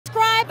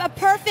a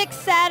perfect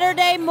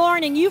Saturday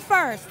morning. You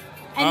first,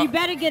 and you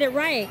better get it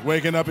right.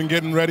 Waking up and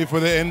getting ready for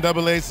the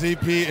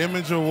NAACP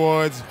Image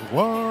Awards.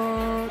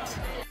 What?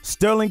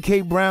 Sterling K.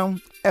 Brown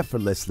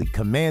effortlessly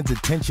commands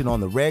attention on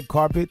the red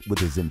carpet with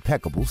his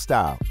impeccable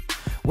style.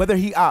 Whether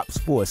he opts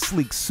for a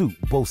sleek suit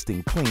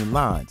boasting clean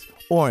lines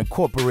or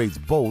incorporates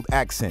bold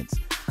accents,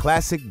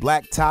 classic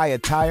black tie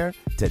attire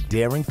to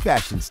daring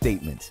fashion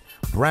statements,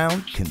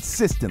 Brown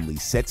consistently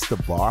sets the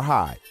bar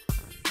high.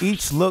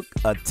 Each look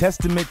a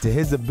testament to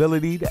his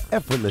ability to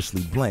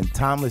effortlessly blend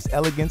timeless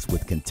elegance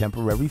with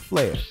contemporary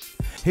flair.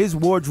 His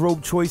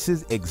wardrobe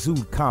choices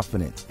exude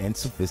confidence and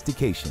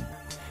sophistication.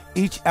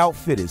 Each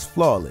outfit is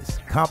flawless,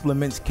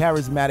 complements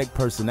charismatic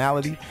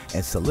personality,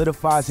 and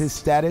solidifies his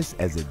status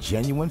as a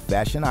genuine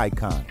fashion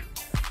icon.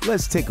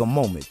 Let's take a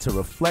moment to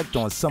reflect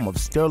on some of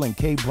Sterling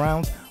K.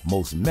 Brown's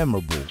most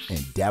memorable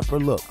and dapper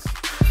looks.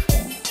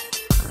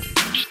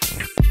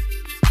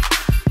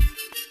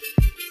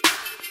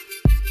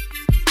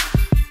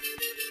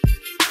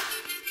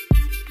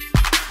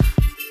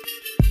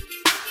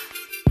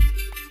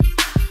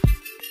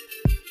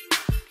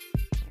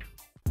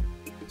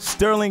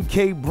 Sterling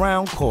K.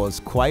 Brown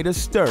caused quite a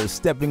stir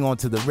stepping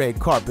onto the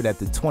red carpet at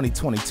the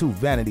 2022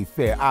 Vanity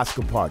Fair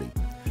Oscar party,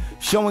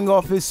 showing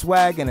off his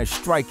swag in a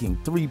striking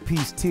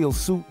three-piece teal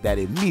suit that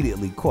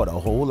immediately caught a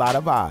whole lot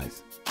of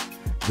eyes.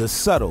 The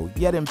subtle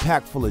yet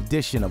impactful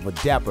addition of a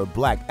dapper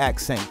black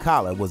accent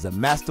collar was a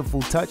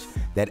masterful touch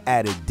that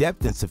added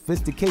depth and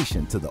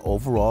sophistication to the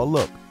overall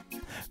look.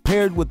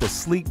 Paired with a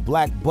sleek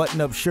black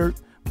button-up shirt,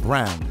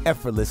 Brown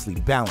effortlessly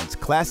balanced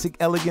classic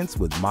elegance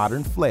with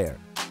modern flair,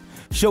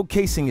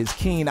 showcasing his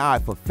keen eye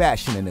for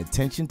fashion and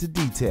attention to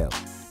detail.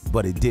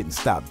 But it didn't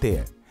stop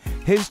there.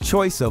 His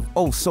choice of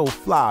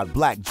oh-so-fly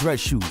black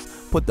dress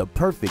shoes put the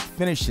perfect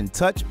finishing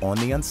touch on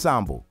the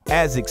ensemble.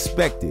 As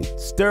expected,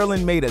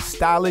 Sterling made a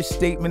stylish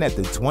statement at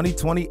the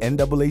 2020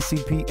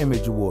 NAACP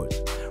Image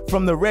Awards.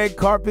 From the red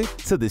carpet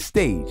to the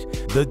stage,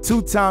 the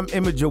two-time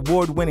Image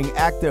Award-winning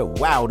actor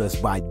wowed us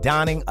by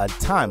donning a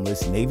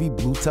timeless navy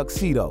blue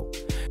tuxedo.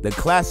 The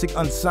classic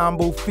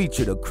ensemble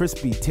featured a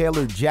crispy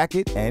tailored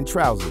jacket and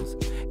trousers,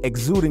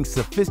 exuding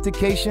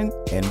sophistication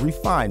and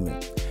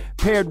refinement.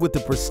 Paired with the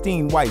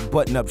pristine white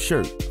button-up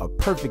shirt, a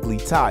perfectly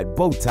tied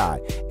bow tie,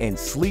 and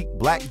sleek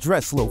black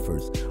dress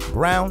loafers,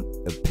 Brown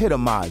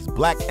epitomized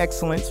black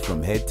excellence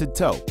from head to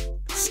toe.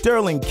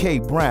 Sterling K.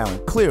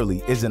 Brown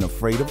clearly isn't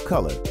afraid of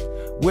color.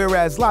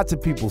 Whereas lots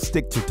of people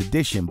stick to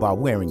tradition by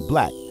wearing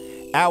black,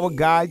 our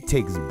guy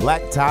takes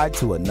black tie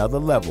to another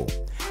level.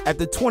 At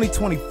the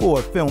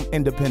 2024 Film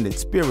Independent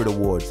Spirit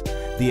Awards,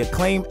 the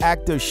acclaimed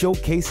actor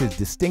showcased his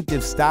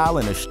distinctive style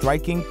in a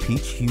striking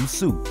peach hue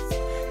suit.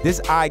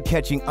 This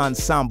eye-catching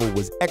ensemble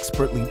was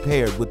expertly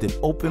paired with an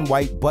open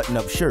white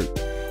button-up shirt,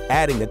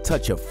 adding a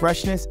touch of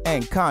freshness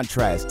and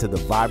contrast to the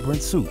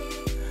vibrant suit.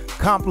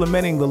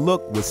 Complementing the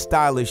look with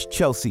stylish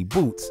Chelsea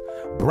boots,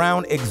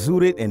 Brown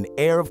exuded an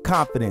air of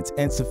confidence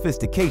and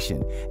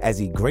sophistication as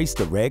he graced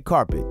the red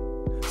carpet.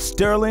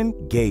 Sterling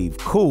gave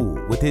cool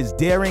with his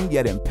daring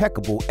yet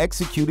impeccable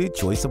executed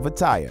choice of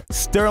attire.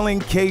 Sterling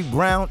K.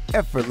 Brown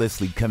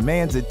effortlessly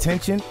commands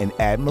attention and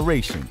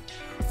admiration.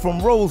 From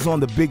roles on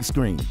the big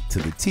screen to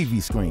the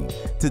TV screen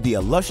to the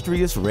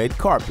illustrious red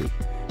carpet,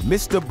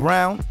 Mr.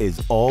 Brown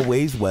is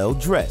always well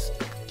dressed.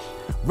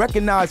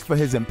 Recognized for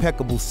his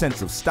impeccable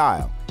sense of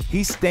style,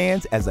 he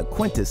stands as a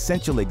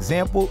quintessential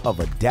example of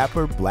a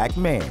dapper black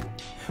man.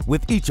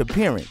 With each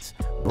appearance,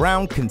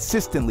 Brown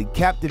consistently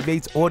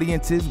captivates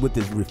audiences with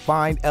his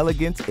refined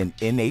elegance and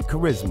innate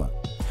charisma,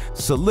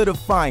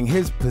 solidifying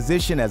his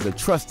position as a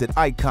trusted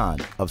icon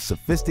of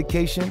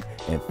sophistication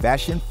and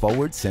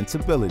fashion-forward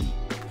sensibility.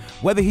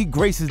 Whether he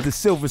graces the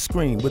silver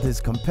screen with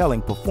his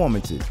compelling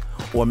performances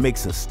or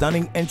makes a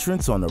stunning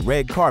entrance on the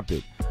red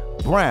carpet,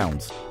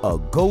 Brown's a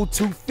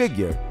go-to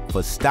figure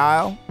for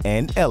style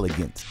and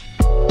elegance.